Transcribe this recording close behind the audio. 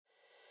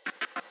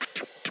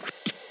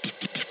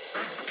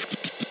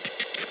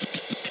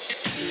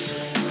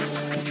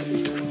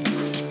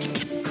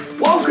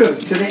Welcome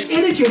to the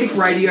Energetic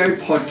Radio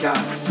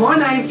Podcast. My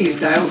name is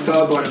Dale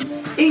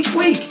Sidebottom. Each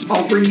week,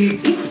 I'll bring you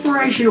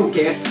inspirational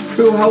guests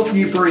who will help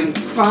you bring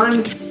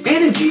fun,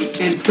 energy,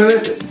 and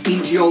purpose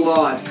into your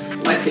lives.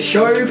 Let the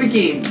show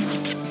begin.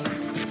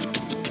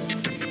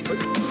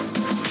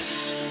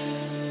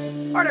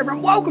 All right,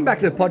 everyone, welcome back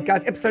to the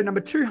podcast, episode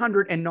number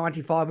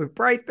 295 with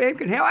Braith.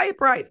 Bamkin, how are you,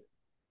 Braith?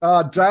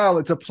 Dale,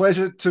 it's a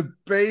pleasure to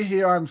be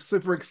here. I'm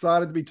super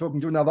excited to be talking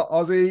to another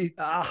Aussie.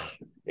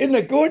 Isn't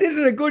it good?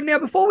 Isn't it good? Now,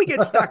 before we get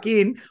stuck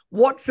in,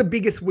 what's the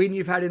biggest win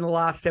you've had in the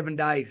last 7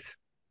 days?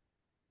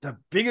 The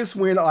biggest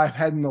win I've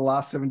had in the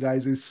last 7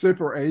 days is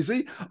super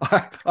easy.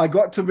 I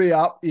got to be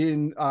up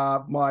in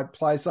my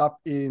place up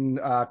in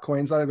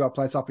Queensland. I've got a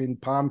place up in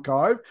Palm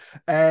Cove,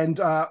 and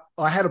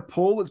I had a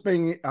pool that's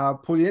being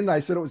put in.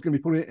 They said it was going to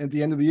be put in at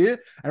the end of the year,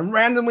 and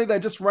randomly they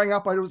just rang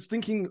up. I was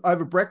thinking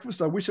over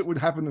breakfast, I wish it would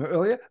happen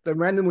earlier. They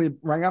randomly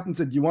rang up and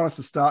said, "Do you want us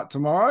to start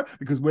tomorrow?"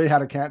 Because we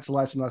had a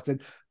cancellation. I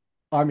said,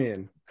 "I'm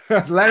in."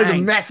 So that is a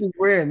massive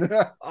win.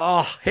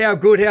 Oh, how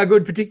good, how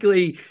good,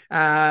 particularly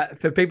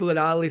for people that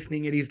are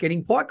listening. It is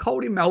getting quite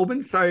cold in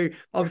Melbourne, so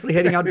obviously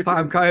heading up to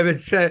Palm Cove,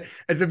 it's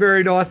a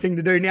very nice thing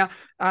to do. Now,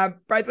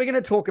 Braith, we're going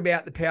to talk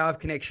about the power of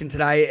connection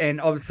today, and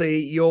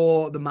obviously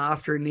you're the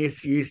master in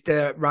this. You used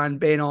to run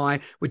BNI,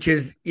 which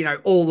is,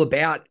 all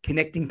about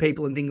connecting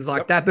people and things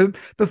like that. But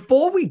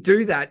before we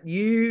do that,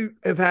 you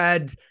have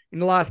had, in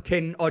the last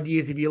 10 odd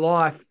years of your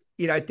life,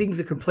 things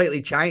have completely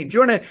changed.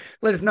 You want to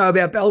let us know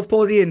about Bell's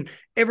palsy and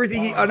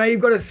everything? I know you've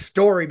got a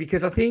story,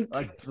 because I think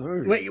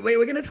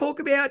we're going to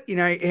talk about,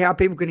 how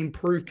people can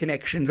improve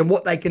connections and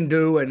what they can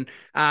do, and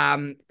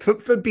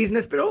for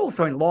business, but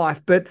also in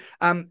life. But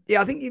I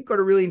think you've got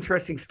a really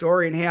interesting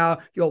story and how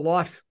your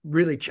life's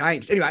really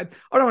changed. Anyway,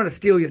 I don't want to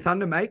steal your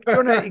thunder, mate. Do you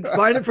want to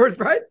explain it for us,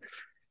 Brad?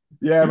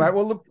 Yeah, mate.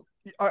 Well, look,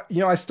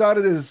 I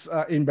started as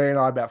in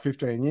BNI about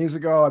 15 years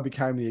ago. I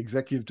became the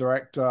executive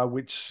director,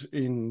 which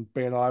in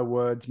BNI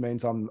words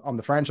means I'm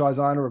the franchise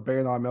owner of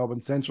BNI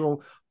Melbourne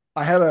Central.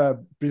 I had a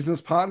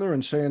business partner,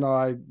 and she and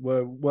I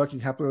were working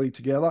happily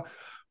together.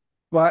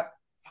 But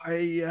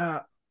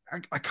I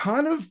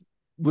kind of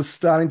was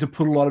starting to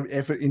put a lot of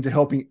effort into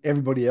helping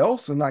everybody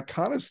else, and I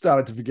kind of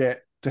started to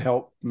forget to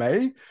help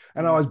me.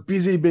 And I was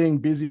busy being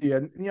busy.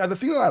 And, the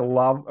thing that I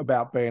love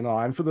about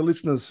BNI, and for the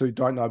listeners who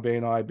don't know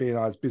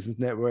BNI is Business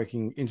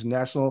Networking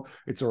International.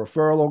 It's a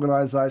referral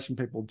organization.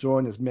 People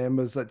join as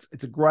members.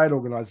 It's a great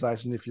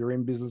organization. If you're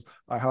in business,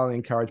 I highly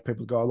encourage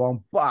people to go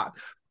along. But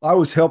I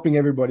was helping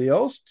everybody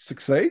else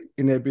succeed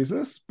in their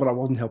business, but I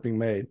wasn't helping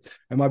me.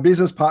 And my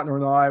business partner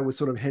and I were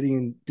sort of heading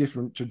in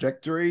different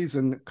trajectories,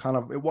 and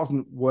it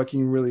wasn't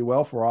working really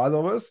well for either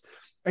of us.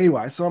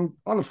 Anyway, so I'm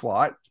on a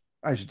flight,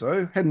 as you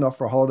do, heading off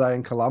for a holiday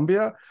in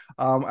Colombia.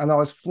 And I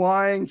was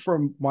flying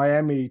from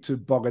Miami to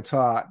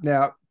Bogota.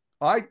 Now,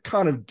 I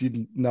kind of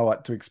didn't know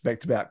what to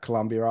expect about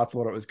Colombia. I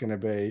thought it was going to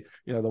be,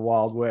 the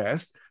Wild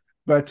West.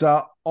 But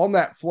on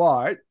that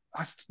flight,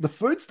 the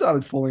food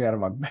started falling out of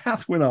my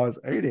mouth when I was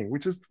eating,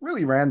 which is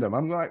really random.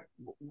 I'm like,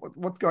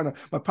 what's going on?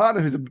 My partner,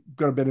 who's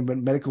got a bit of a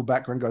medical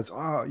background, goes,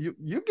 "Oh,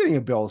 you're getting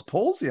a Bell's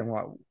palsy." I'm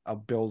like, "A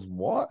Bell's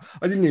what?"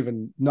 I didn't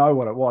even know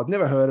what it was.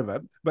 Never heard of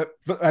it.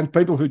 And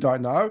people who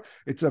don't know,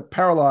 it's a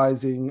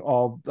paralyzing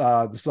of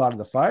the side of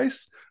the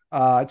face.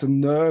 It's a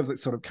nerve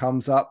that sort of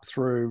comes up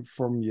through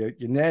from your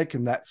neck,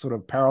 and that sort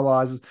of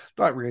paralyzes.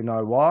 Don't really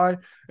know why.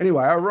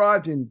 Anyway, I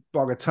arrived in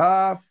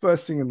Bogota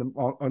first thing in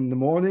the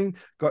morning,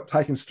 got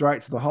taken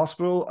straight to the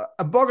hospital.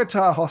 A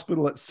Bogota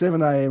hospital at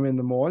 7 a.m. in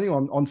the morning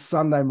on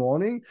Sunday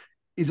morning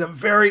is a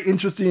very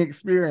interesting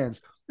experience.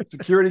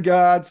 Security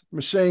guards,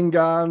 machine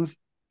guns.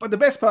 But the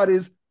best part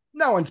is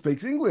no one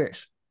speaks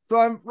English. So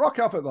I rock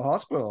up at the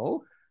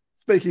hospital,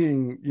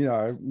 speaking,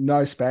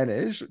 no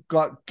Spanish,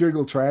 got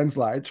Google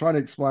Translate, trying to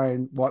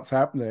explain what's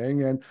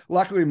happening. And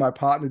luckily my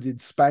partner did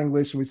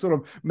Spanglish, and we sort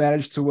of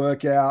managed to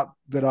work out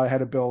that I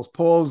had a Bell's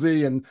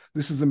palsy, and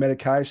this is the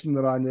medication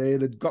that I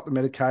needed. Got the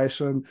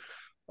medication,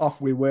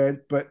 off we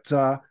went. But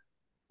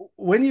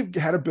when you've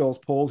had a Bell's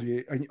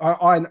palsy, and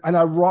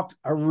I rocked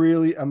a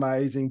really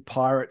amazing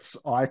Pirates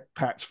eye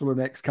patch for the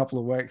next couple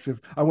of weeks. If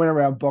I went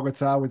around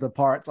Bogota with a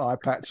Pirates eye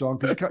patch on,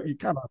 because you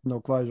can't open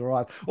or close your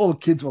eyes. All the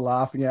kids were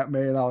laughing at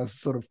me, and I was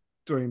sort of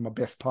doing my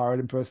best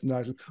pirate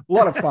impersonation. A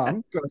lot of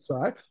fun, got to say,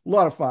 a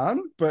lot of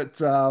fun. But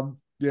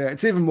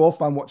it's even more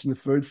fun watching the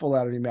food fall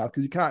out of your mouth,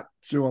 because you can't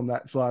chew on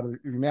that side of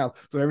your mouth,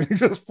 so everything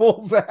just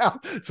falls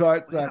out. So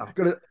it's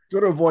got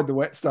to avoid the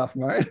wet stuff,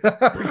 mate.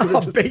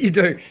 I bet you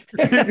do.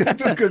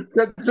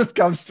 it just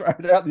comes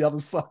straight out the other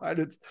side.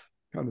 It's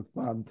kind of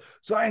fun.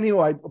 So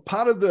anyway,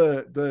 part of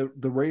the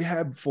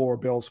rehab for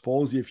Bell's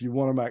palsy, if you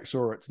want to make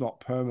sure it's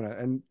not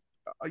permanent, and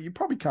you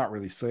probably can't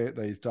really see it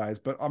these days,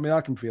 but I mean, I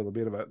can feel a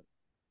bit of it,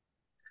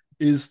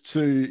 is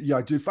to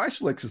do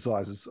facial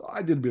exercises.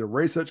 I did a bit of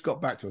research,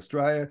 got back to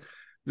Australia,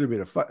 did a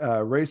bit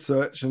of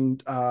research,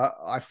 and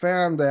I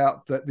found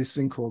out that this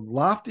thing called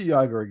laughter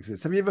yoga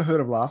exists. Have you ever heard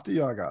of laughter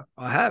yoga?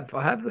 I have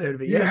heard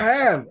of it. You yes.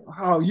 have?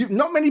 Oh,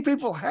 not many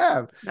people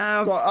have.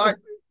 No, so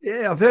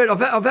Yeah,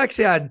 I've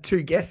actually had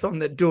two guests on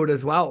that do it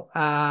as well,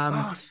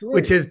 Oh,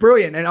 which sweet. is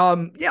brilliant.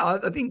 And yeah,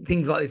 I think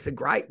things like this are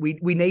great.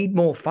 We need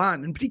more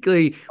fun, and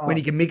particularly when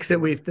you Oh, can mix it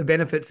with the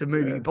benefits of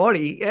moving your yeah.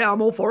 body. Yeah,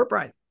 I'm all for it,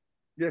 Braith.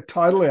 Yeah,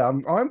 totally.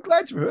 I'm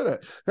glad you heard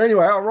it.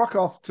 Anyway, I'll rock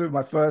off to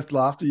my first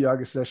laughter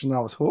yoga session. I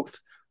was hooked.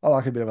 I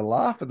like a bit of a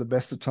laugh at the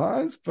best of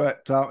times,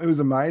 but it was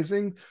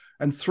amazing.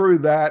 And through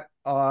that,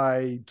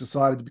 I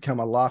decided to become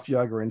a laugh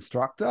yoga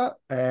instructor.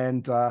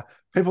 And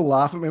people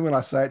laugh at me when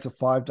I say it's a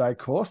 5-day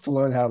course to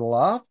learn how to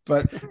laugh,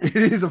 but it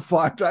is a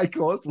 5-day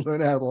course to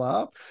learn how to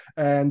laugh.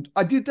 And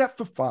I did that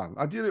for fun.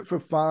 I did it for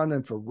fun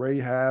and for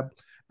rehab.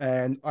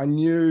 And I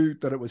knew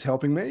that it was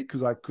helping me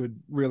because I could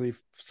really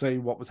see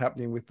what was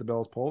happening with the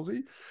Bell's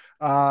palsy.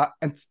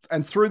 And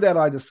through that,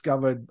 I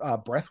discovered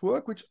breath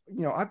work, which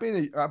I've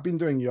been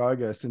doing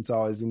yoga since I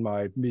was in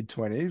my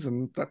mid-20s,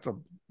 and that's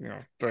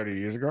 30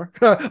 years ago,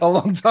 a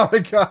long time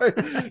ago.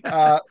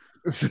 Uh,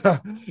 so,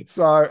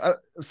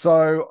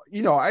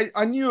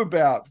 I knew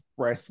about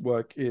breath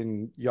work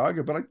in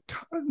yoga, but I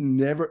kind of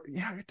never,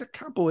 I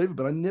can't believe it,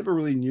 but I never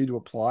really knew to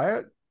apply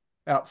it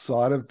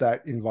outside of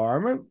that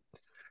environment.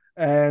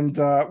 And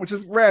which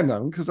is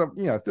random because I'm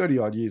 30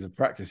 odd years of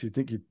practice, you'd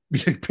think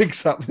you'd pick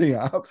something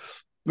up.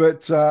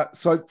 But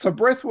so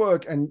breath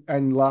work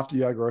and laughter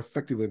yoga are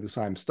effectively the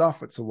same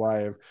stuff. It's a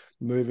way of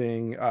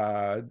moving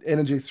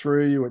energy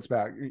through you. It's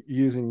about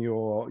using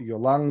your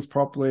lungs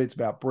properly. It's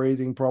about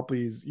breathing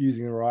properly,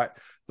 using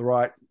the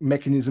right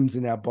mechanisms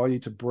in our body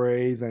to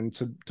breathe and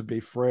to be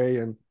free.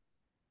 And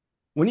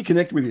when you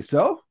connect with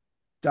yourself,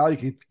 Dale, you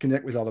can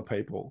connect with other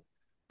people.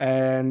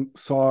 And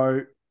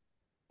so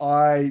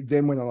I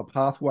then went on a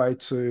pathway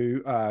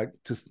to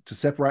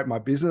separate my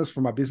business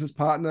from my business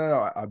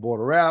partner. I bought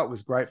her out. It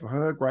was great for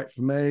her, great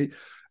for me,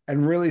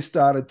 and really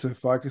started to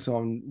focus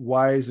on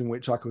ways in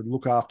which I could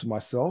look after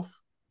myself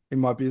in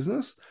my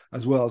business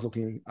as well as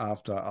looking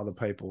after other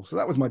people. So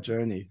that was my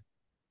journey.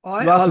 You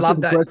I asked a love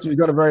simple that. question. You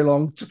got a very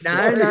long No,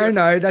 story. no,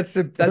 no. That's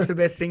the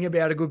best thing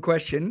about a good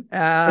question.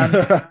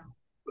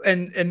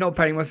 And not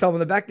patting myself on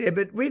the back there,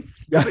 but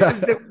is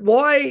it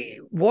why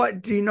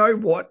do you know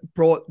what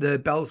brought the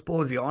Bell's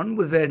palsy on?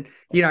 Was it,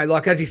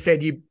 like as you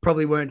said, you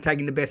probably weren't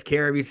taking the best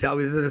care of yourself.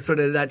 Is it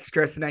sort of that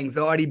stress and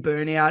anxiety,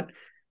 burnout,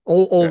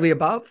 all Yeah. the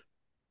above?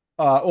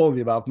 All of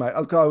the above, mate.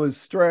 Look, I was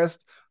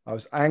stressed. I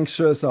was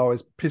anxious. I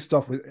was pissed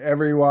off with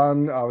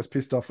everyone. I was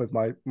pissed off with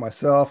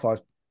myself. I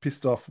was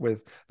pissed off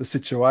with the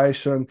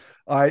situation.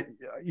 Have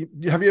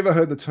you ever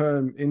heard the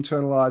term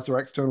internalized or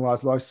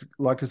externalized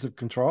locus of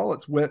control?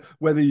 It's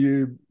whether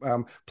you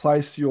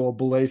place your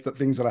belief that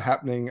things that are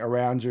happening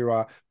around you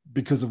are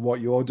because of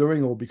what you're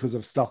doing or because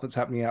of stuff that's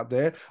happening out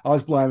there. I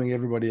was blaming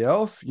everybody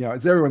else.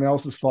 It's everyone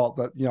else's fault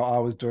that I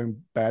was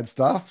doing bad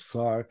stuff.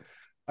 So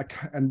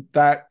and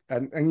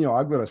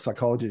I've got a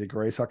psychology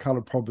degree, so I kind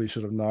of probably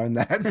should have known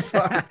that. So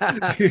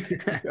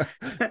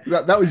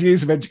that was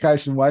years of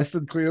education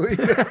wasted, clearly.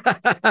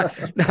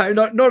 No,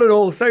 not at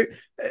all. So,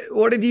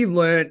 what have you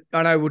learned?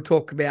 I know we'll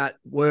talk about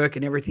work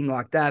and everything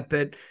like that,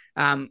 but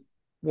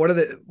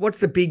what's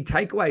the big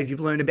takeaways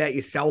you've learned about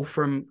yourself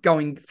from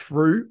going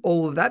through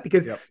all of that?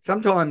 Because Yep.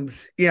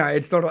 sometimes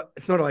it's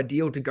not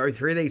ideal to go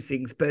through these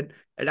things, but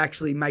it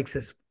actually makes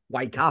us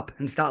wake up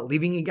and start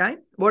living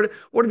again. What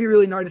have you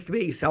really noticed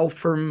about yourself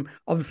from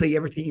obviously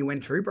everything you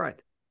went through,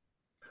 Braith?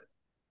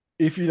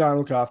 If you don't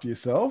look after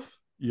yourself,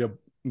 you're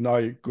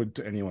no good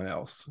to anyone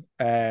else.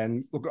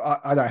 And look,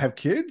 I don't have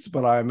kids,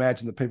 but I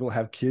imagine that people who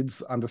have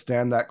kids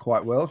understand that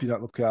quite well. If you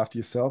don't look after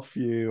yourself,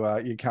 you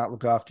can't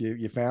look after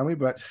your family.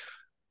 But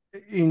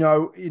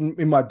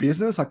in my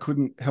business, I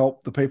couldn't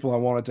help the people I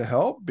wanted to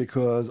help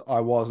because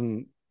I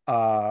wasn't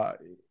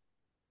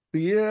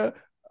clear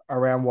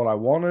around what I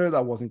wanted.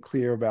 I wasn't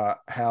clear about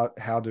how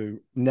to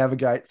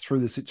navigate through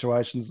the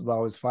situations that I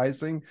was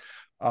facing.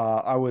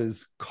 I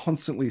was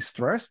constantly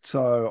stressed,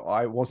 so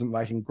I wasn't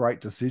making great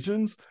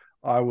decisions.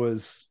 I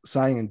was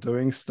saying and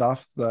doing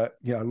stuff that,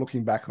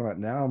 looking back on it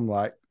now, I'm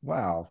like,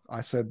 wow, I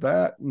said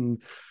that.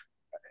 And,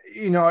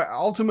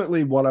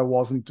 ultimately what I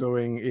wasn't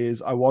doing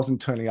is I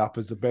wasn't turning up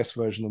as the best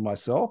version of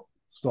myself.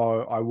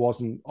 So I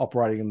wasn't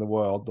operating in the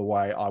world the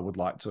way I would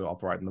like to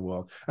operate in the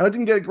world. And I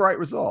didn't get a great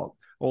result,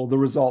 or the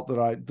result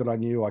that I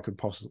knew I could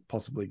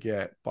possibly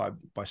get by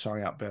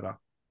showing up better.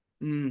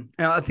 And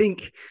I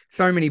think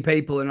so many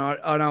people, and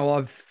I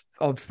know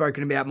I've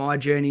spoken about my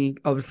journey,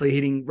 obviously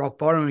hitting rock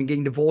bottom and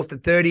getting divorced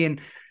at 30,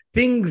 and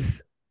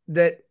things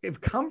that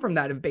have come from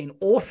that have been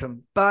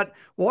awesome. But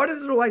why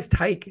does it always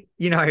take?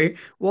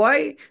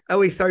 Why are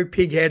we so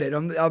pig-headed?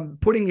 I'm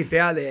putting this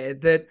out there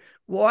that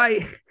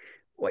why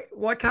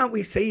can't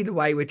we see the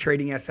way we're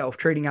treating ourselves,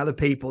 treating other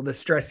people, the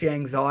stress, the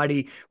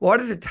anxiety? Why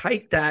does it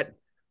take that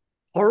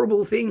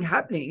horrible thing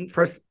happening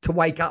for us to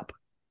wake up?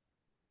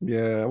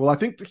 Yeah, well, I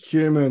think the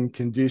human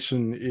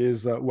condition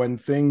is that when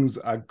things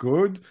are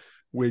good,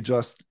 we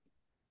just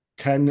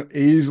can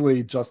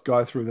easily just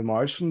go through the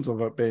motions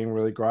of it being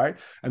really great.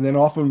 And then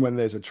often when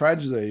there's a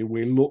tragedy,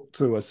 we look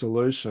to a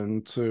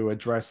solution to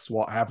address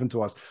what happened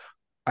to us.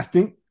 I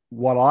think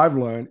what I've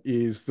learned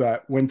is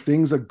that when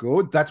things are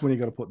good, that's when you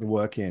got to put the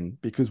work in.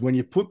 Because when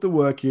you put the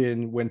work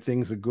in when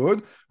things are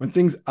good, when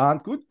things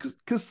aren't good,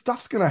 because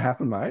stuff's going to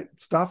happen, mate.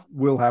 Stuff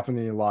will happen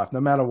in your life,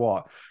 no matter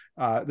what.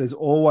 There's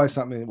always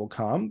something that will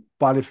come.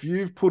 But if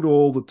you've put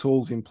all the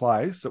tools in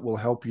place that will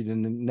help you to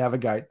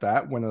navigate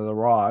that when it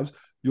arrives,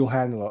 you'll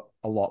handle it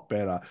a lot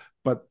better.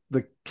 But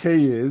the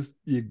key is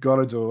you've got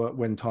to do it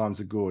when times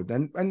are good.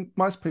 And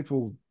most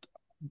people,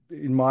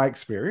 in my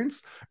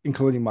experience,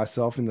 including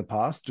myself in the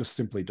past, just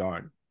simply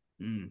don't.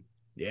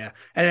 Yeah.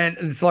 And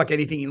it's like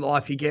anything in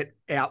life, you get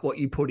out what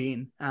you put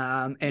in.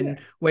 And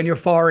when you're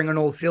firing on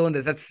all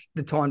cylinders, that's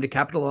the time to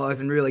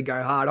capitalize and really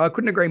go hard. I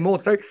couldn't agree more.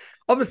 So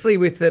obviously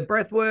with the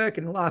breath work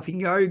and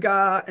laughing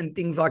yoga and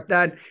things like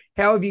that,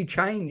 how have you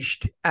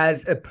changed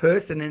as a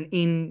person and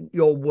in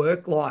your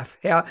work life?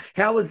 How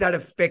has that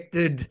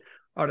affected,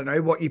 I don't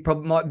know, what you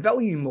probably might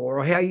value more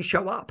or how you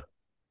show up?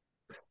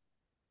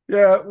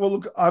 Yeah, well,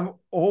 look, I've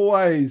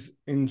always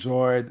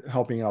enjoyed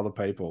helping other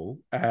people.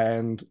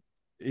 And,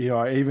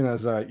 even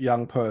as a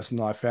young person,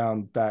 I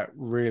found that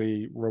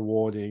really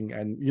rewarding.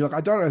 And,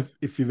 I don't know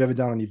if you've ever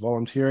done any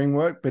volunteering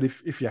work, but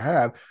if you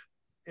have,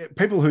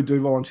 people who do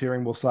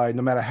volunteering will say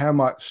no matter how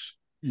much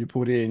you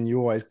put in, you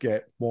always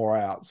get more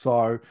out.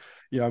 So,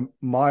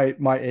 my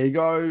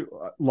ego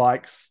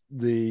likes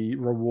the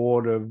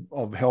reward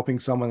of helping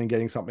someone and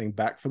getting something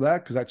back for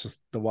that, because that's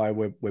just the way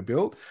we're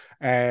built.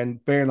 And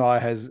BNI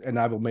has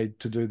enabled me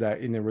to do that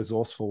in a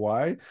resourceful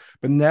way.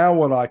 But now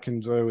what I can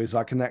do is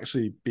I can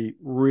actually be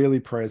really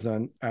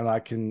present, and I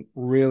can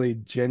really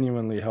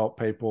genuinely help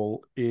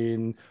people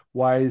in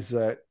ways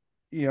that,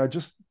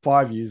 just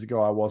 5 years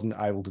ago, I wasn't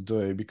able to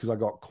do because I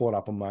got caught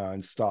up on my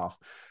own stuff.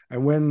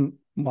 And when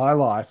my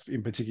life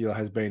in particular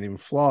has been in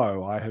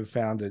flow, I have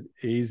found it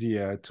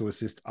easier to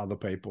assist other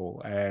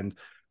people. And,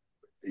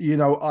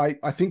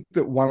 I think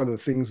that one of the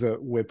things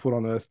that we're put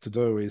on earth to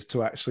do is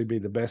to actually be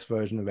the best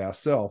version of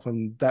ourselves.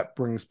 And that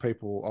brings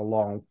people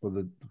along for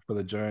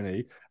the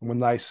journey. And when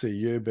they see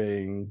you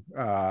being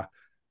the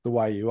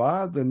way you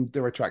are, then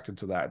they're attracted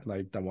to that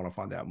and they want to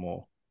find out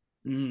more.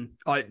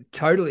 I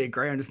totally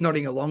agree. I'm just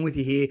nodding along with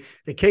you here.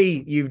 The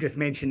key you've just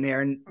mentioned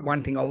there, and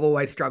one thing I've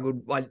always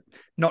struggled, like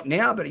not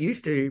now, but I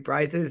used to,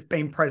 Braith, is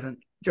being present.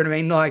 Do you know what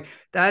I mean? Like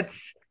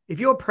if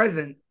you're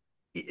present,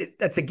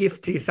 that's a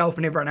gift to yourself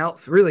and everyone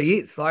else. It really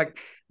is. But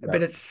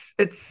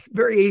it's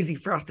very easy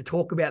for us to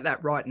talk about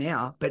that right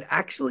now, but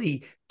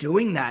actually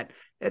doing that,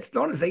 it's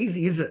not as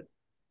easy, is it?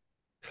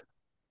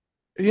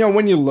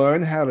 When you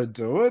learn how to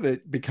do it,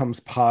 it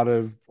becomes part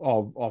of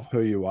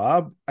who you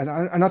are.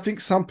 And I think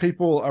some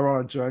people are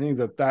on a journey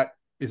that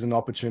is an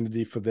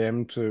opportunity for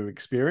them to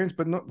experience,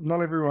 but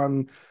not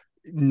everyone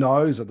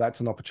knows that that's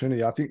an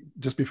opportunity. I think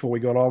just before we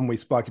got on, we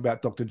spoke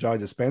about Dr. Joe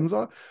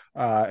Dispenza.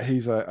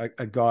 He's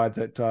a guy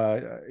that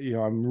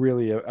I'm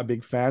really a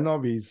big fan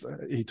of.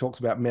 He talks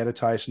about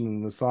meditation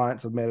and the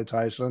science of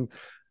meditation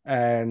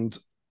and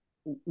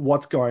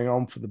what's going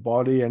on for the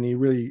body, and he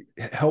really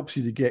helps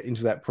you to get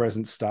into that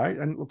present state.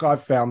 And look,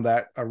 I've found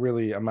that a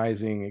really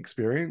amazing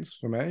experience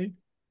for me.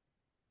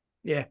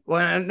 Yeah,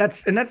 well, and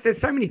that's there's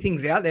so many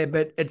things out there,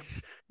 but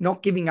it's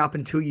not giving up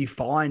until you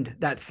find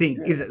that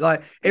thing, is it?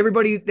 Like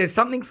there's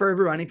something for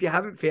everyone. If you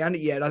haven't found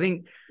it yet, I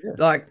think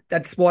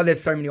that's why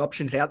there's so many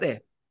options out there.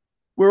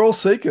 We're all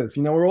seekers,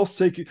 we're all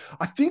seeking.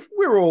 I think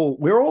we're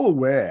all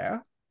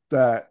aware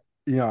that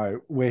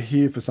we're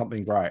here for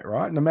something great,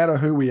 right? No matter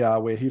who we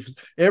are, we're here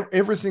for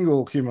every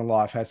single human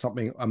life has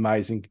something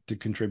amazing to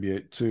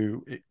contribute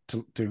to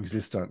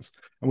existence.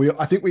 And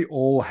I think we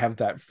all have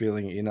that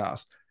feeling in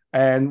us.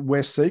 And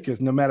we're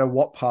seekers, no matter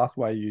what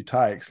pathway you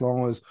take, so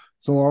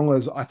long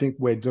as I think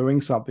we're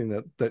doing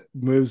something that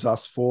moves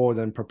us forward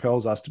and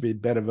propels us to be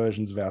better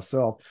versions of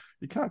ourselves,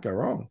 you can't go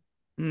wrong.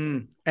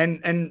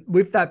 And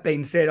with that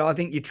being said, I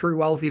think your true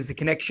wealth is the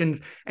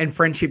connections and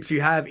friendships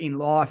you have in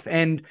life.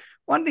 And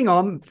one thing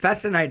I'm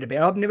fascinated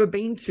about, I've never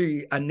been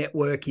to a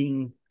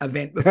networking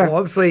event before.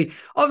 obviously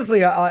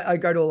I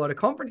go to a lot of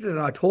conferences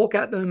and I talk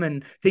at them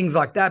and things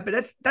like that,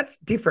 but that's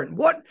different.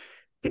 What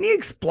can you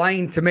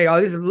explain to me?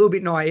 This is a little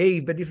bit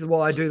naive, but this is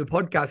why I do the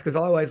podcast, because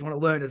I always want to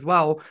learn as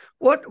well.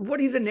 What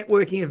is a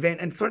networking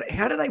event and sort of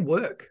how do they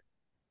work?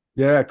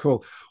 Yeah,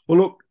 cool. Well,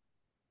 look,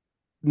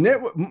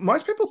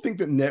 most people think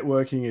that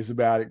networking is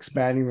about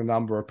expanding the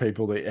number of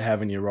people that you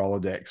have in your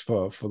Rolodex.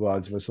 For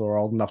those of us who are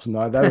old enough to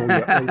know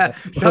that,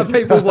 some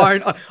people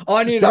won't.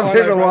 I need some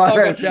people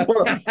won't.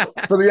 Well,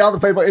 for the other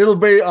people, it'll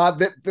be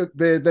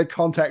their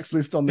contacts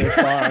list on their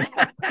phone.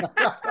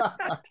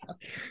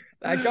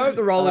 Go with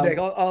the Rolodex.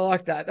 I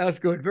like that. That was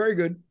good. Very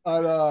good.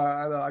 I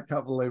know. I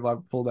can't believe I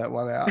pulled that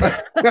one out.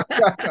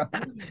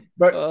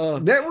 But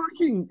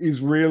networking is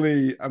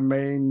really a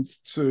means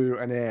to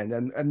an end.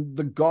 And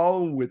the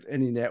goal with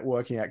any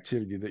networking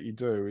activity that you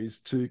do is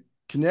to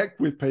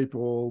connect with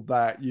people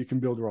that you can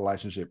build a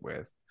relationship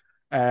with.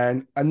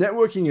 And a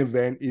networking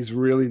event is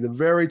really the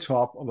very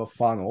top of a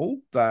funnel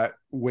that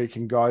we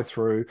can go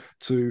through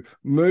to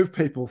move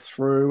people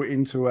through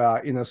into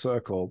our inner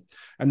circle.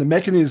 And the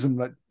mechanism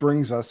that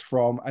brings us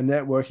from a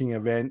networking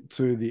event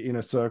to the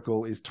inner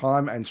circle is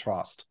time and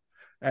trust.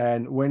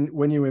 And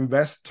when you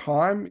invest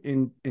time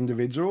in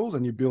individuals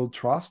and you build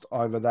trust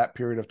over that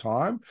period of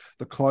time,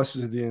 the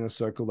closer to the inner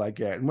circle they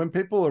get. And when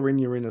people are in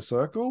your inner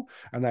circle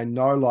and they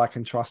know, like,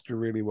 and trust you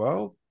really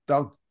well,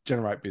 they'll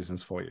generate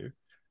business for you.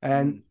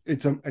 And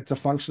it's a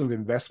function of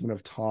investment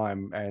of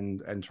time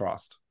and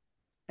trust.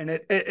 And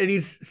it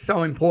is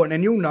so important.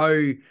 And you'll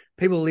know,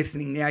 people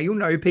listening now, you'll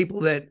know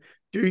people that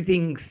do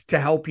things to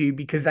help you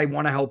because they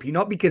want to help you,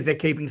 not because they're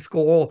keeping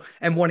score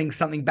and wanting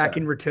something back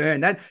in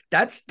return.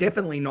 That's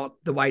definitely not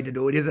the way to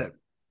do it, is it?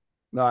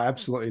 No,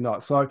 absolutely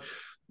not. So,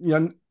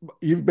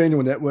 you've been to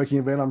a networking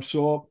event, I'm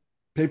sure.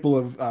 People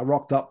have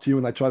rocked up to you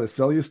and they try to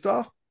sell you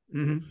stuff.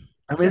 Mm-hmm.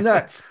 I mean,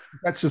 that's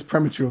just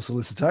premature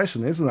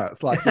solicitation, isn't it?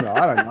 It's like,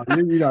 I don't know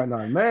you, you don't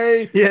know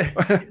me. Yeah.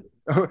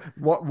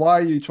 Why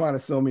are you trying to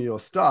sell me your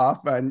stuff?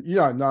 And you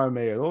don't know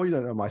me at all. You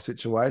don't know my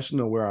situation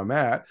or where I'm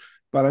at.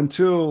 But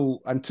until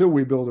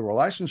we build a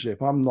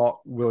relationship, I'm not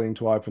willing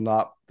to open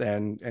up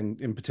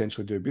and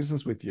potentially do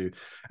business with you.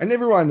 And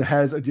everyone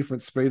has a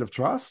different speed of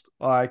trust.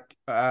 Like,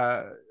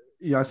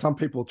 some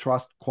people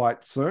trust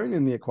quite soon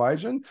in the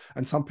equation,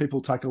 and some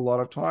people take a lot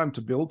of time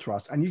to build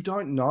trust. And you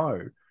don't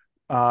know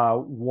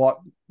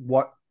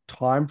what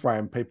time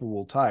frame people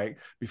will take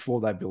before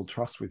they build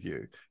trust with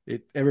you.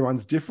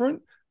 Everyone's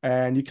different.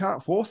 And you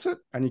can't force it,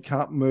 and you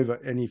can't move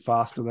it any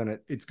faster than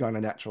it's going to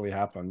naturally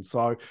happen.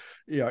 So,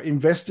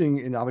 investing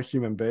in other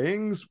human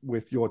beings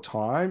with your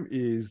time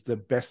is the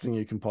best thing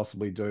you can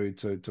possibly do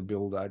to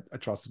build a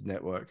trusted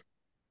network.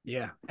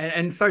 Yeah.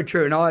 And so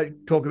true. And I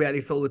talk about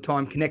this all the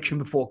time, connection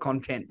before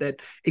content,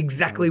 that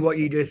exactly what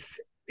you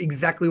just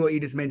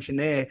mentioned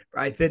there,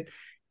 right? That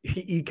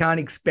you can't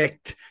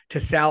expect to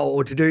sell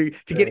or to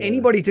get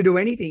anybody to do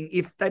anything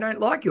if they don't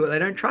like you or they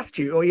don't trust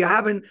you or you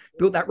haven't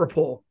built that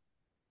rapport.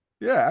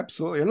 Yeah,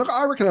 absolutely. And look,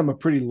 I reckon I'm a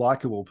pretty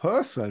likable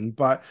person,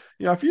 but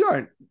if you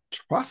don't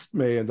trust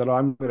me and that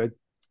I'm going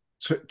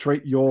to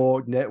treat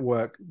your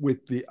network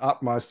with the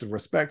utmost of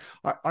respect,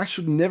 I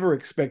should never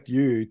expect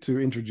you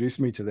to introduce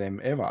me to them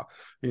ever.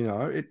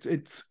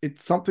 It's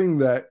something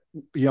that,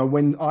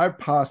 when I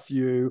pass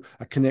you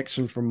a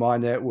connection from my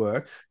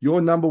network,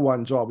 your number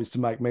one job is to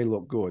make me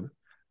look good.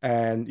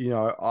 And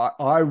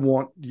I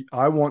want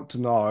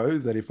to know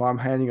that if I'm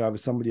handing over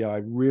somebody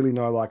I really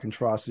know, like, and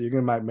trust, so you're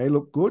going to make me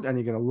look good and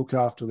you're going to look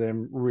after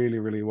them really,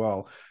 really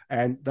well.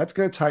 And that's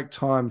going to take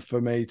time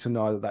for me to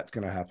know that that's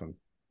going to happen.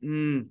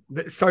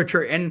 That's so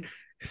true. And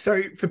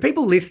so for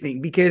people listening,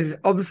 because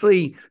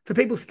obviously for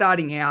people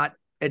starting out,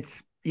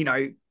 it's,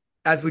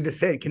 as we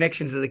just said,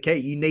 connections are the key.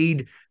 You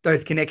need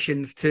those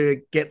connections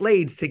to get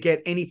leads, to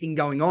get anything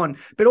going on.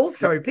 But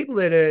also people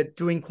that are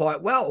doing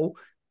quite well,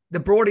 the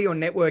broader your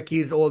network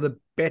is or the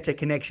better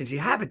connections you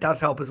have, it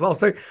does help as well.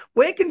 So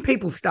where can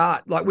people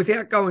start, like,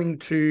 without going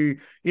to,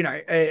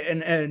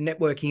 a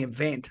networking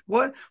event?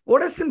 What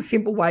are some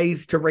simple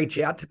ways to reach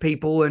out to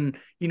people and,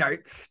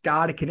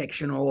 start a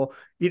connection, or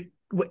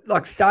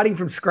like starting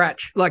from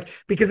scratch, like,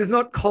 because it's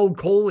not cold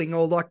calling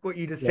or like what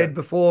you just said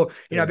before,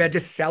 about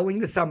just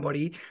selling to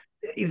somebody.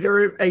 Is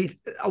there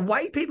a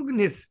way people can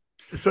just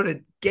sort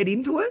of get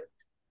into it?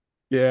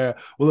 Yeah.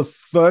 Well, the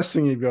first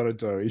thing you've got to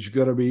do is you've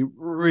got to be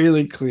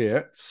really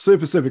clear,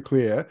 super, super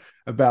clear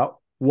about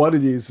what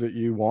it is that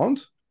you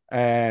want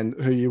and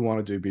who you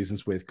want to do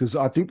business with. Because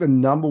I think the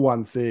number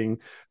one thing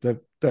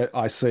that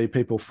I see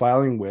people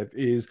failing with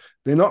is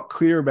they're not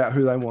clear about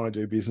who they want to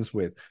do business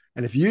with.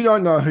 And if you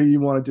don't know who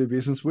you want to do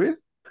business with,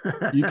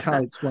 you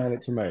can't explain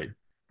it to me.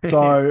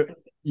 So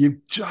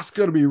you've just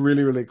got to be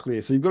really, really clear.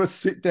 So you've got to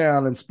sit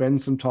down and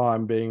spend some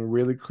time being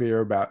really clear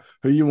about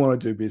who you want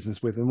to do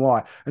business with and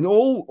why. And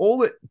all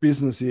that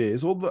business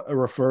is, all that a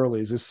referral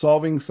is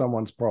solving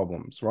someone's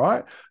problems,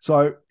 right?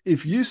 So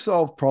if you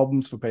solve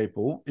problems for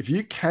people, if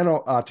you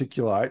cannot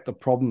articulate the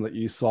problem that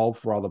you solve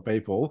for other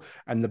people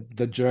and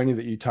the journey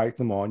that you take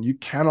them on, you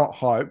cannot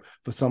hope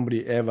for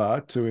somebody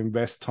ever to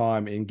invest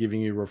time in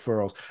giving you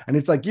referrals. And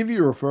if they give you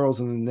referrals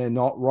and they're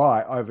not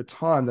right, over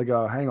time, they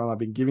go, hang on, I've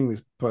been giving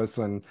this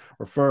person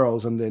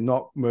referrals and they're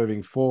not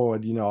moving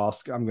forward,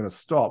 I'm going to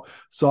stop.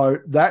 So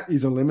that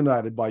is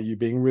eliminated by you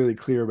being really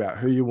clear about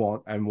who you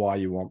want and why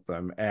you want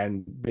them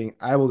and being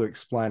able to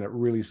explain it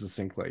really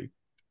succinctly.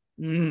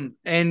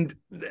 And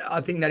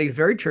I think that is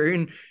very true.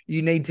 And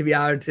you need to be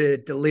able to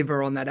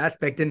deliver on that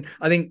aspect. And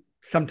I think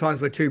sometimes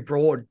we're too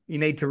broad. You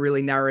need to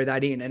really narrow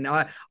that in. And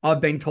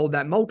I've been told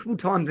that multiple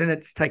times, and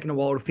it's taken a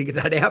while to figure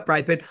that out,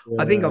 Braith. But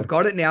I think I've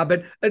got it now.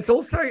 But it's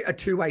also a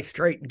two-way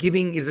street.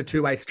 Giving is a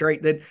two-way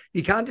street, that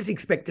you can't just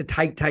expect to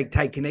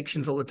take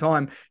connections all the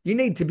time. You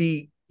need to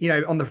be,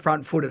 on the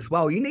front foot as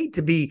well. You need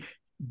to be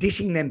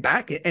dishing them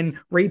back and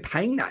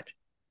repaying that.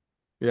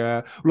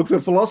 Yeah. Look, the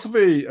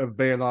philosophy of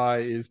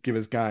BNI is give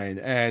as gain.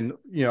 And,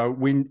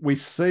 when we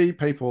see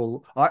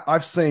people,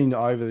 I've seen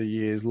over the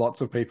years,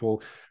 lots of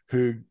people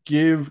who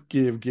give.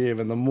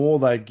 And the more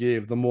they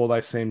give, the more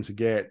they seem to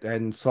get.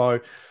 And so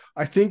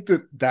I think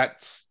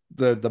that's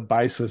the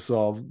basis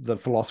of the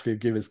philosophy of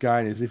give as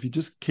gain, is if you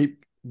just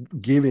keep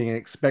giving and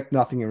expect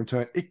nothing in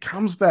return, it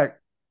comes back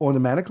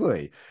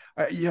automatically.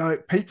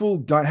 People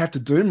don't have to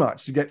do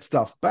much to get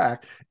stuff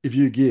back if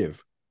you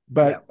give.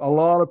 Yeah. But a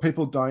lot of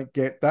people don't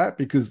get that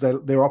because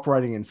they're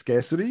operating in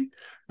scarcity.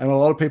 And a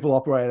lot of people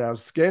operate out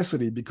of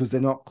scarcity because they're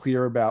not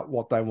clear about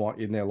what they want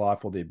in their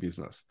life or their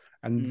business.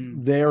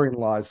 And therein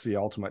lies the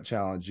ultimate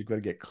challenge. You've got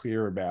to get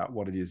clear about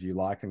what it is you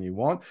like and you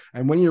want.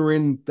 And when you're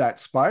in that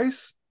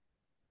space,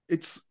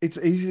 it's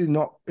easy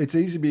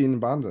to be in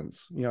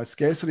abundance.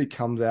 Scarcity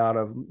comes out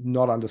of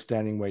not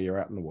understanding where you're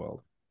at in the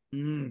world.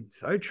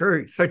 So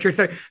true. So true.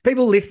 So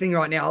people listening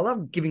right now, I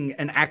love giving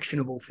an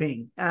actionable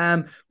thing.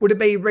 Would it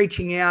be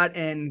reaching out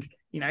and,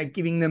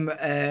 giving them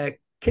a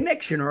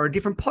connection or a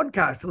different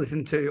podcast to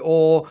listen to?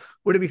 Or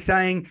would it be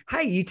saying,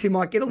 hey, you two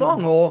might get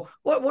along? Or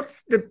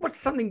what's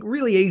something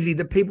really easy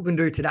that people can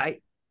do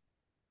today?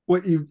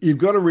 Well, you've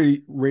got to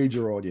read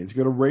your audience. You've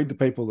got to read the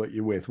people that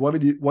you're with. What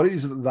it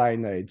is that they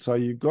need. So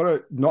you've got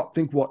to not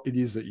think what it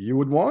is that you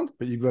would want,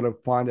 but you've got to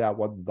find out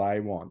what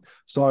they want.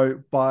 So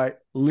by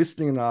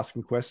listening and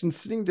asking questions,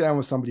 sitting down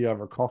with somebody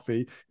over a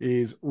coffee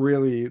is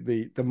really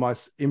the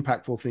most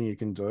impactful thing you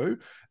can do.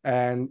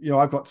 And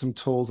I've got some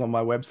tools on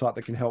my website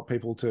that can help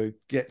people to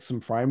get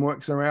some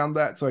frameworks around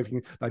that. So if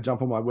they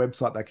jump on my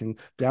website, they can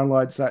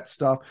download that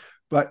stuff.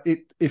 But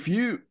if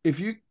you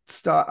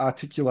start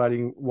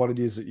articulating what it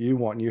is that you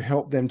want, and you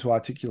help them to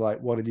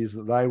articulate what it is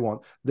that they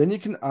want, then you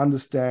can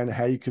understand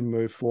how you can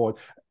move forward.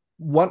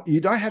 You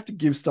don't have to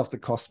give stuff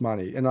that costs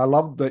money. And I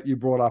love that you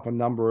brought up a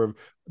number of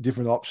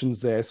different options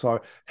there.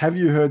 So have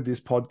you heard this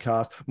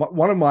podcast?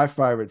 One of my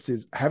favorites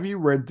is, have you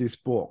read this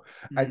book?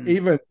 And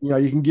even,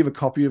 you can give a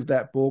copy of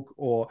that book,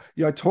 or,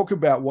 talk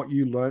about what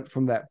you learned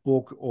from that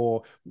book,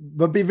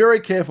 but be very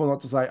careful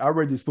not to say, I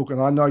read this book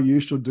and I know you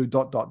should do ... when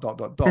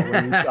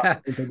you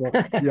start.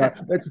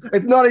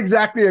 It's not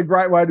exactly a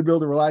great way to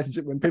build a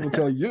relationship when people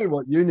tell you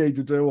what you need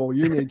to do or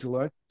you need to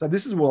learn. So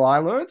this is what I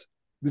learned.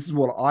 This is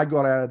what I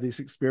got out of this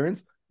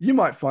experience. You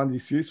might find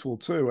this useful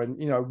too. And,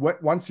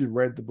 once you've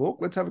read the book,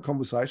 let's have a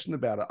conversation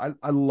about it.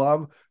 I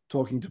love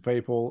talking to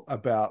people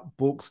about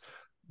books.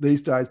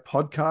 These days,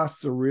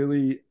 podcasts are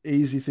really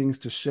easy things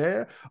to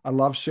share. I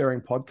love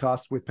sharing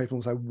podcasts with people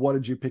and say, what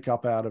did you pick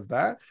up out of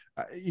that?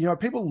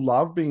 People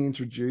love being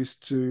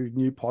introduced to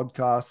new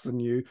podcasts and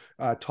new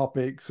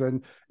topics.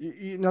 And,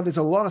 there's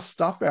a lot of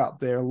stuff out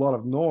there, a lot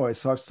of noise.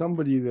 So if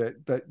somebody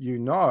that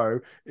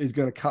is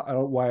going to cut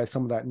away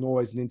some of that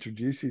noise and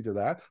introduce you to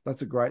that,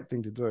 that's a great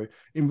thing to do.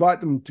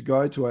 Invite them to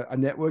go to a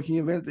networking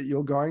event that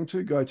you're going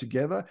to, go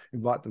together,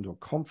 invite them to a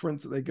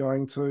conference that they're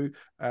going to,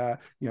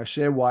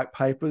 share white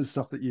papers,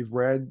 stuff that you've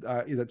read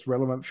that's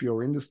relevant for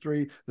your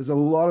industry. There's a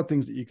lot of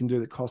things that you can do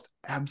that cost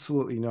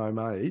absolutely no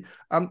money.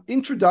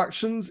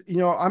 Introductions,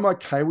 I'm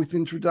okay with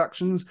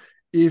introductions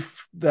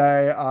if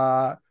they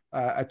are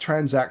a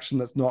transaction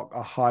that's not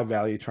a high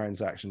value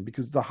transaction,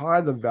 because the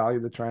higher the value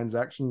the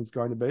transaction is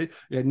going to be,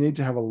 you need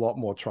to have a lot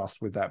more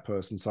trust with that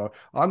person. So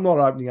I'm not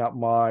opening up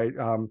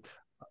I'm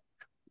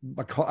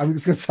just going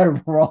to say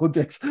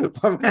Rolodex,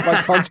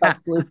 my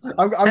contacts list.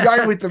 I'm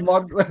going with the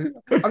mod.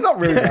 I'm not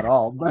really that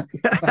old, but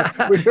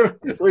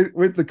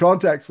with the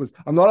contacts list,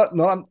 I'm not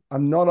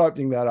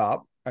opening that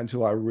up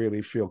until I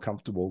really feel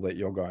comfortable that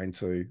you're going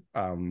to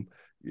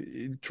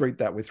treat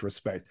that with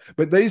respect.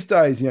 But these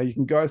days, you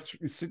can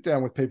sit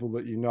down with people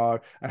that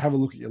and have a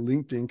look at your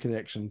LinkedIn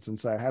connections and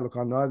say, hey, look,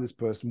 I know this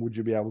person. Would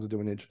you be able to do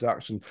an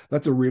introduction?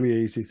 That's a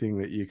really easy thing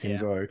that you can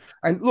do.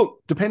 And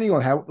look, depending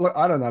on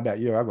I don't know about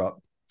you, I've got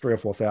 3,000 or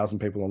 4,000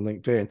 people on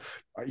LinkedIn.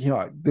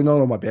 They're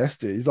not all my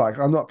besties. Like,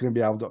 I'm not going to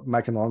be able to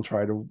make an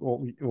entree to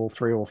all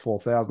 3,000 or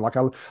 4,000. Like,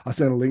 I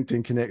send a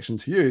LinkedIn connection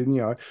to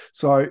you,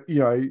 so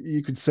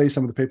you could see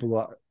some of the people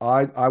that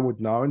I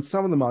would know, and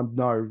some of them I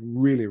know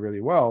really,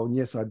 really well. And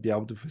yes, I'd be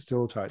able to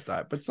facilitate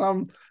that. But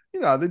some,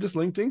 they're just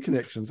LinkedIn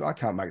connections. I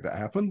can't make that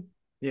happen.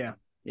 Yeah,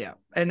 yeah,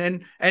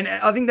 and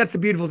I think that's the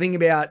beautiful thing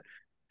about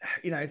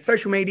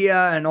social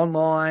media and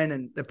online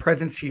and the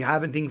presence you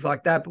have and things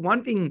like that. But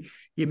one thing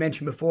you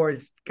mentioned before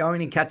is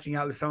going and catching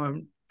up with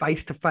someone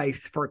face to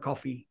face for a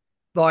coffee.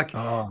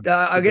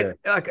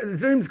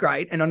 Zoom's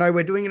great, and I know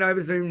we're doing it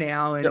over Zoom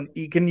now, and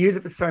you can use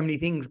it for so many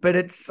things, but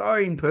it's so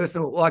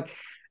impersonal.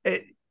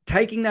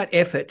 Taking that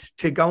effort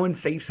to go and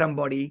see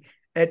somebody,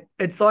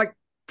 it's like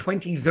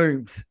 20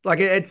 Zooms. Like,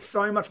 it's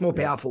so much more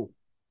powerful.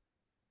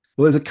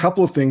 Well, there's a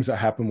couple of things that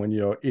happen when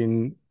you're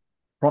in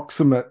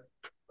proximate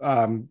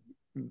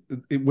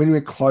when we're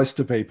close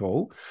to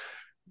people.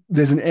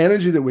 There's an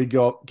energy that we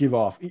give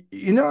off.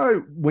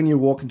 When you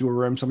walk into a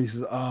room, somebody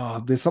says,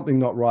 oh, there's something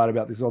not right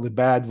about this, or the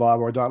bad vibe,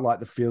 or I don't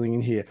like the feeling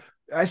in here.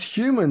 As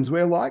humans,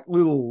 we're like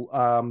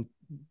little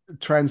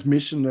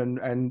transmission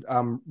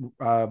and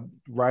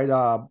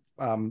radar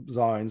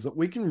zones that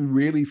we can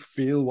really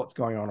feel what's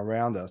going on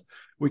around us.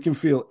 We can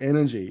feel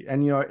energy.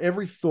 And,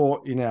 every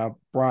thought in our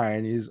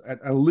brain is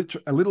a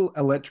little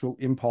electrical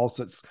impulse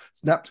that's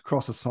snapped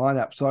across a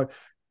synapse. So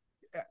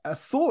a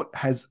thought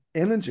has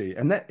energy,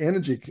 and that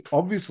energy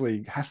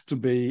obviously has to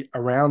be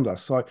around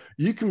us. So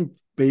you can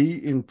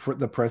be in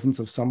the presence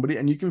of somebody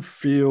and you can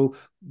feel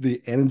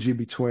the energy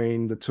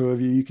between the two of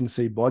you. You can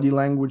see body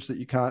language that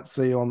you can't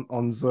see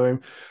on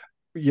Zoom.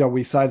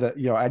 we say that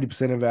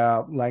 80% of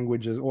our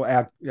languages or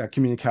our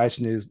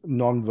communication is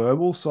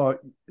non-verbal, so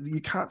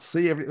you can't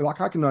see everything. Like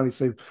I can only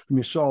see from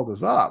your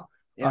shoulders up.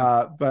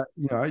 Yeah. But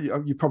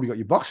you probably got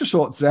your boxer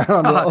shorts down.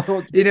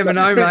 Oh, you never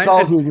know, mate.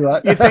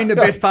 You've seen the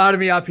best part of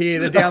me up here,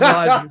 the down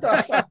lows.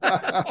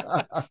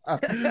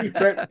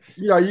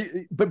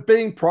 But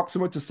being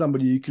proximate to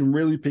somebody, you can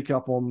really pick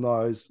up on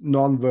those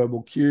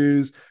non-verbal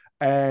cues,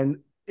 and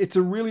it's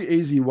a really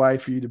easy way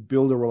for you to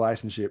build a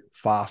relationship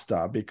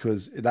faster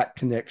because that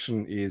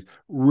connection is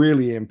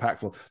really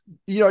impactful.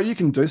 You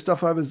can do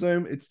stuff over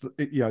Zoom. It's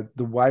the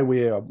way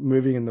we are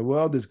moving in the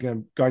world. There's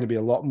going to be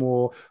a lot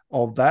more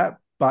of that,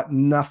 but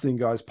nothing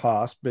goes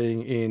past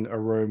being in a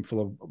room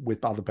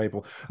with other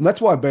people. And that's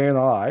why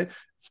BNI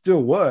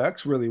still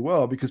works really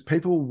well, because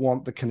people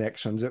want the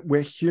connections.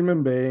 We're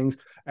human beings,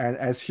 and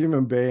as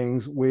human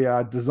beings, we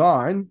are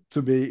designed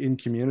to be in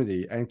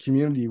community, and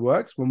community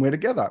works when we're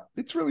together.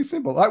 It's really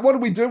simple. Like, what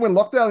did we do when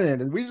lockdown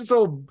ended? We just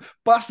all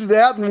busted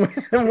out and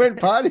went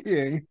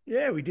partying.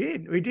 Yeah, we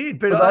did.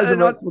 But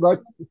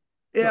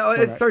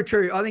it's so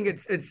true. I think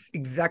it's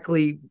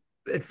exactly.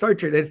 It's so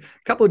true. There's a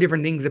couple of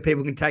different things that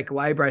people can take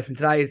away, Braith, from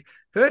today is,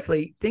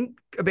 firstly, think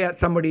about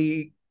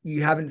somebody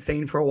you haven't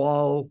seen for a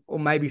while, or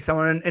maybe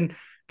someone, and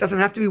doesn't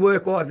have to be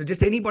work-wise, or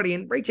just anybody,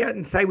 and reach out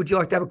and say, would you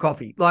like to have a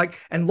coffee?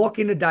 And lock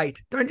in a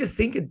date. Don't just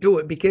think it, do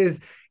it,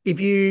 because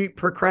if you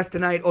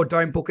procrastinate or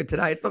don't book it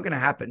today, it's not going to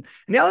happen.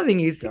 And the other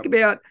thing is, think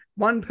about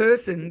one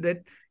person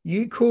that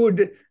you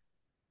could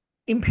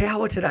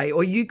empower today,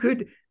 or you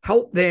could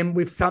help them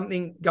with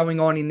something going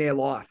on in their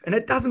life. And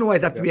it doesn't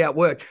always have to be at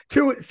work.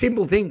 Two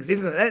simple things,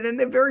 isn't it? And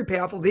they're very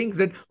powerful things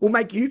that will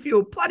make you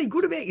feel bloody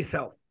good about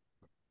yourself.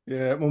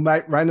 Yeah, well,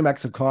 mate, random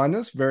acts of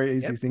kindness, very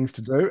easy things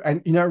to do.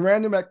 And,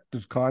 random acts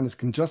of kindness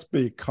can just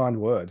be a kind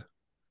word.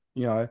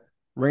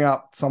 Ring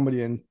up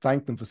somebody and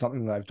thank them for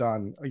something they've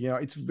done.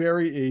 It's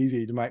very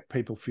easy to make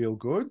people feel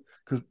good,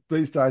 because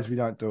these days we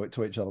don't do it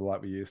to each other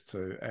like we used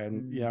to.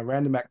 And,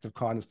 random acts of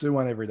kindness, do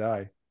one every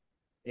day.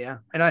 Yeah.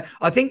 And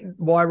I think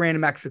why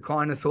random acts of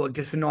kindness, or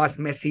just a nice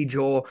message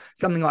or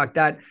something like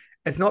that,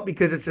 it's not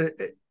because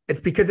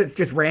it's because it's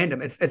just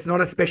random. It's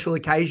not a special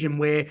occasion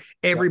where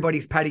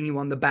everybody's patting you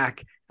on the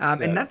back.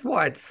 And that's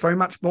why it's so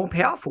much more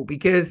powerful,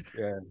 because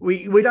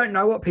we don't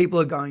know what people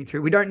are going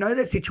through. We don't know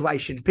their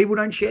situations. People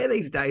don't share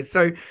these days.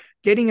 So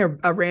getting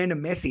a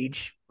random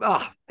message,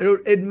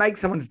 it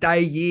makes someone's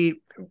day, year.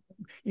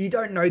 You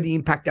don't know the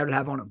impact that would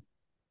have on them.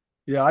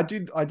 Yeah, I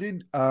did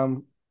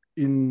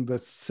in the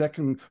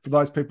second, for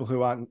those people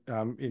who aren't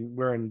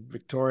we're in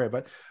Victoria,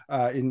 but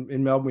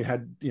in Melbourne we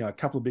had a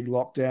couple of big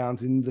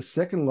lockdowns. In the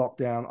second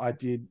lockdown, I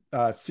did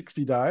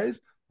 60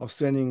 days of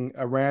sending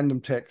a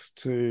random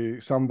text to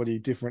somebody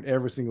different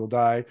every single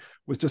day,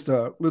 with just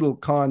a little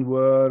kind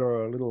word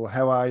or a little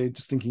 "how are you?"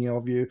 just thinking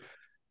of you.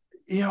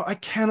 I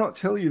cannot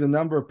tell you the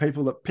number of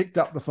people that picked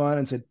up the phone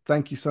and said,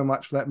 "Thank you so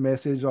much for that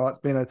message. Oh, it's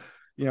been a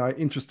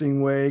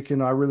interesting week,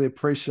 and I really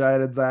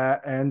appreciated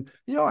that." And,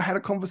 I had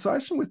a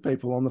conversation with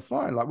people on the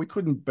phone. Like, we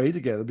couldn't be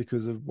together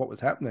because of what was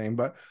happening,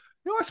 but,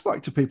 I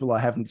spoke to people I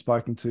haven't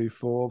spoken to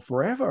for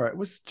forever. It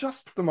was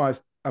just the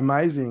most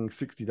amazing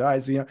 60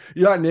 days. You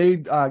don't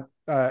need a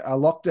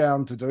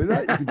lockdown to do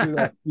that. You could do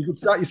that. You could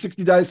start your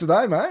 60 days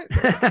today, mate.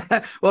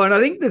 Well, and I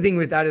think the thing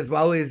with that as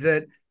well is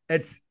that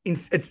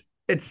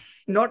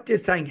it's not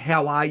just saying,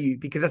 how are you?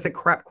 Because that's a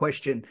crap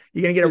question.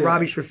 You're going to get a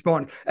rubbish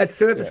response at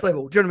surface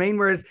level. Do you know what I mean?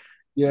 Whereas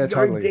go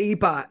totally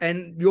deeper,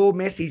 and your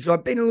message,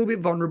 like being a little bit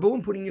vulnerable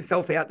and putting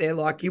yourself out there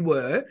like you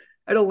were,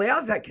 it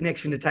allows that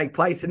connection to take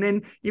place. And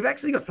then you've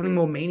actually got something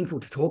more meaningful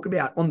to talk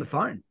about on the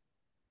phone.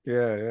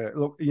 Yeah.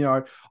 Look,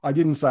 I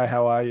didn't say,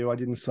 how are you? I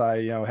didn't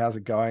say, how's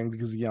it going?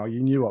 Because, you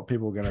knew what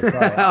people were going to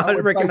say. I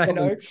reckon they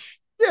know.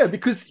 Yeah,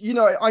 because,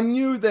 I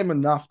knew them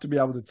enough to be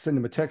able to send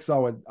them a text. I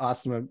would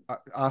ask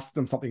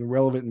them something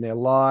relevant in their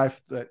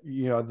life that,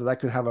 that they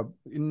could have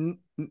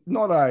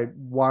not a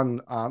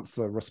one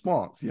answer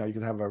response. You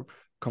could have a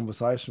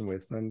conversation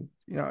with, and,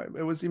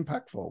 it was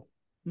impactful.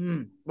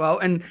 Well,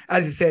 and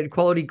as you said,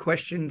 quality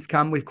questions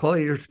come with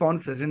quality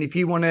responses. And if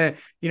you want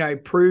to,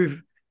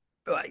 prove,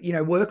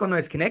 work on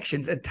those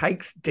connections, it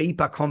takes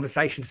deeper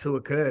conversations to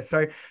occur.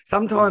 So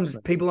sometimes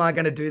people aren't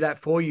going to do that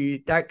for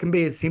you. That can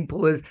be as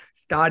simple as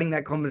starting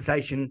that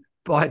conversation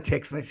by a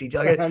text message.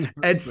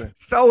 It's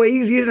so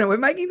easy, isn't it? We're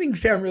making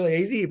things sound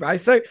really easy, bro.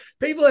 So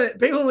people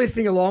are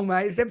listening along,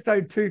 mate. It's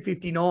episode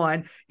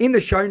 259. In the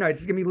show notes,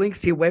 there's going to be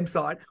links to your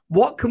website.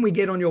 What can we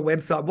get on your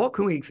website? What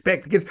can we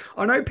expect? Because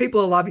I know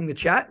people are loving the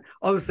chat.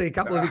 Obviously, a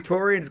couple of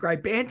Victorians,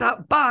 great banter.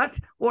 But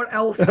what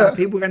else are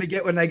people going to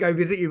get when they go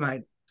visit you,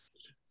 mate?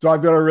 So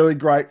I've got a really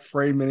great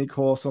free mini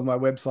course on my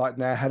website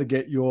now, how to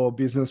get your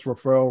business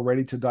referral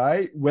ready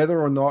today.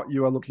 Whether or not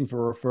you are looking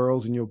for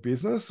referrals in your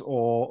business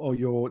or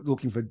you're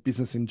looking for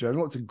business in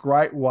general, it's a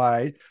great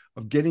way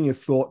of getting your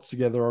thoughts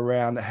together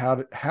around how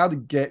to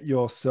get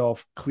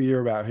yourself clear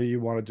about who you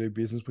want to do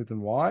business with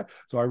and why.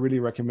 So I really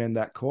recommend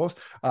that course.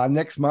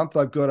 Next month,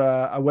 I've got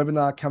a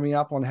webinar coming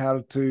up on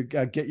how to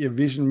get your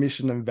vision,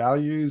 mission, and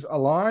values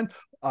aligned.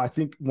 I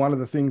think one of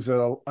the things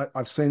that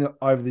I've seen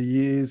over the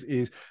years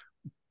is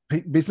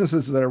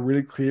businesses that are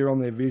really clear on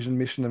their vision,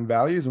 mission, and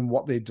values and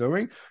what they're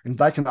doing, and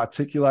they can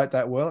articulate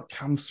that well, it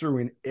comes through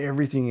in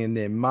everything, in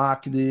their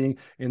marketing,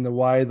 in the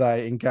way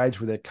they engage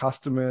with their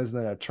customers,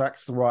 and that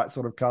attracts the right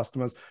sort of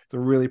customers. It's a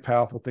really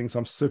powerful thing. So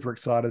I'm super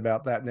excited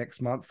about that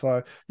next month.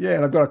 So yeah,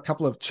 and I've got a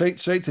couple of cheat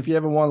sheets if you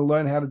ever want to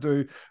learn how to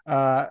do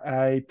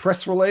a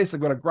press release.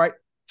 I've got a great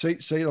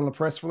cheat sheet on the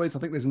press release. I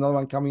think there's another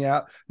one coming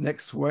out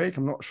next week.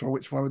 I'm not sure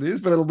which one it is,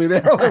 but it'll be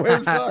there on the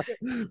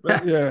website.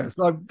 But yeah,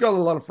 so I've got a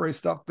lot of free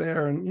stuff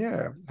there, and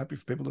yeah, happy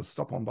for people to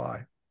stop on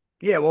by.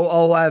 Yeah, well,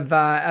 I'll have,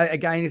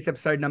 again, it's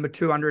episode number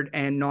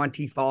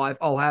 295.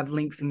 I'll have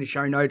links in the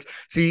show notes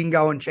so you can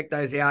go and check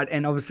those out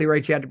and obviously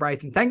reach out to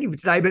Braith. And thank you for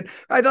today. But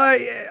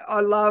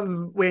I love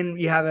when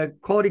you have a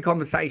quality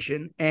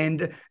conversation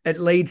and it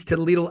leads to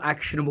little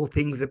actionable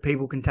things that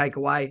people can take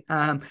away.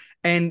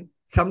 And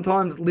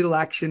sometimes little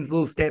actions,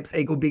 little steps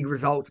equal big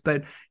results,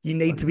 but you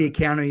need to be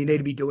accountable. You need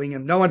to be doing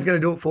them. No one's going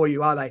to do it for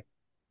you, are they?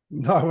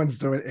 No one's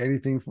doing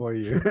anything for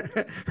you.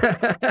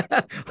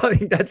 I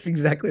think that's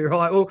exactly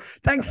right. Well,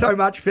 thanks so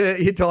much for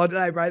your time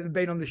today, Braith, for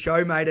being on the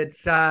show, mate.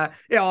 It's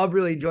I've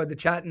really enjoyed the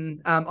chat,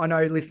 and I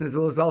know listeners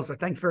will as well. So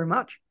thanks very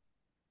much.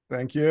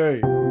 Thank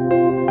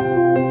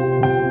you.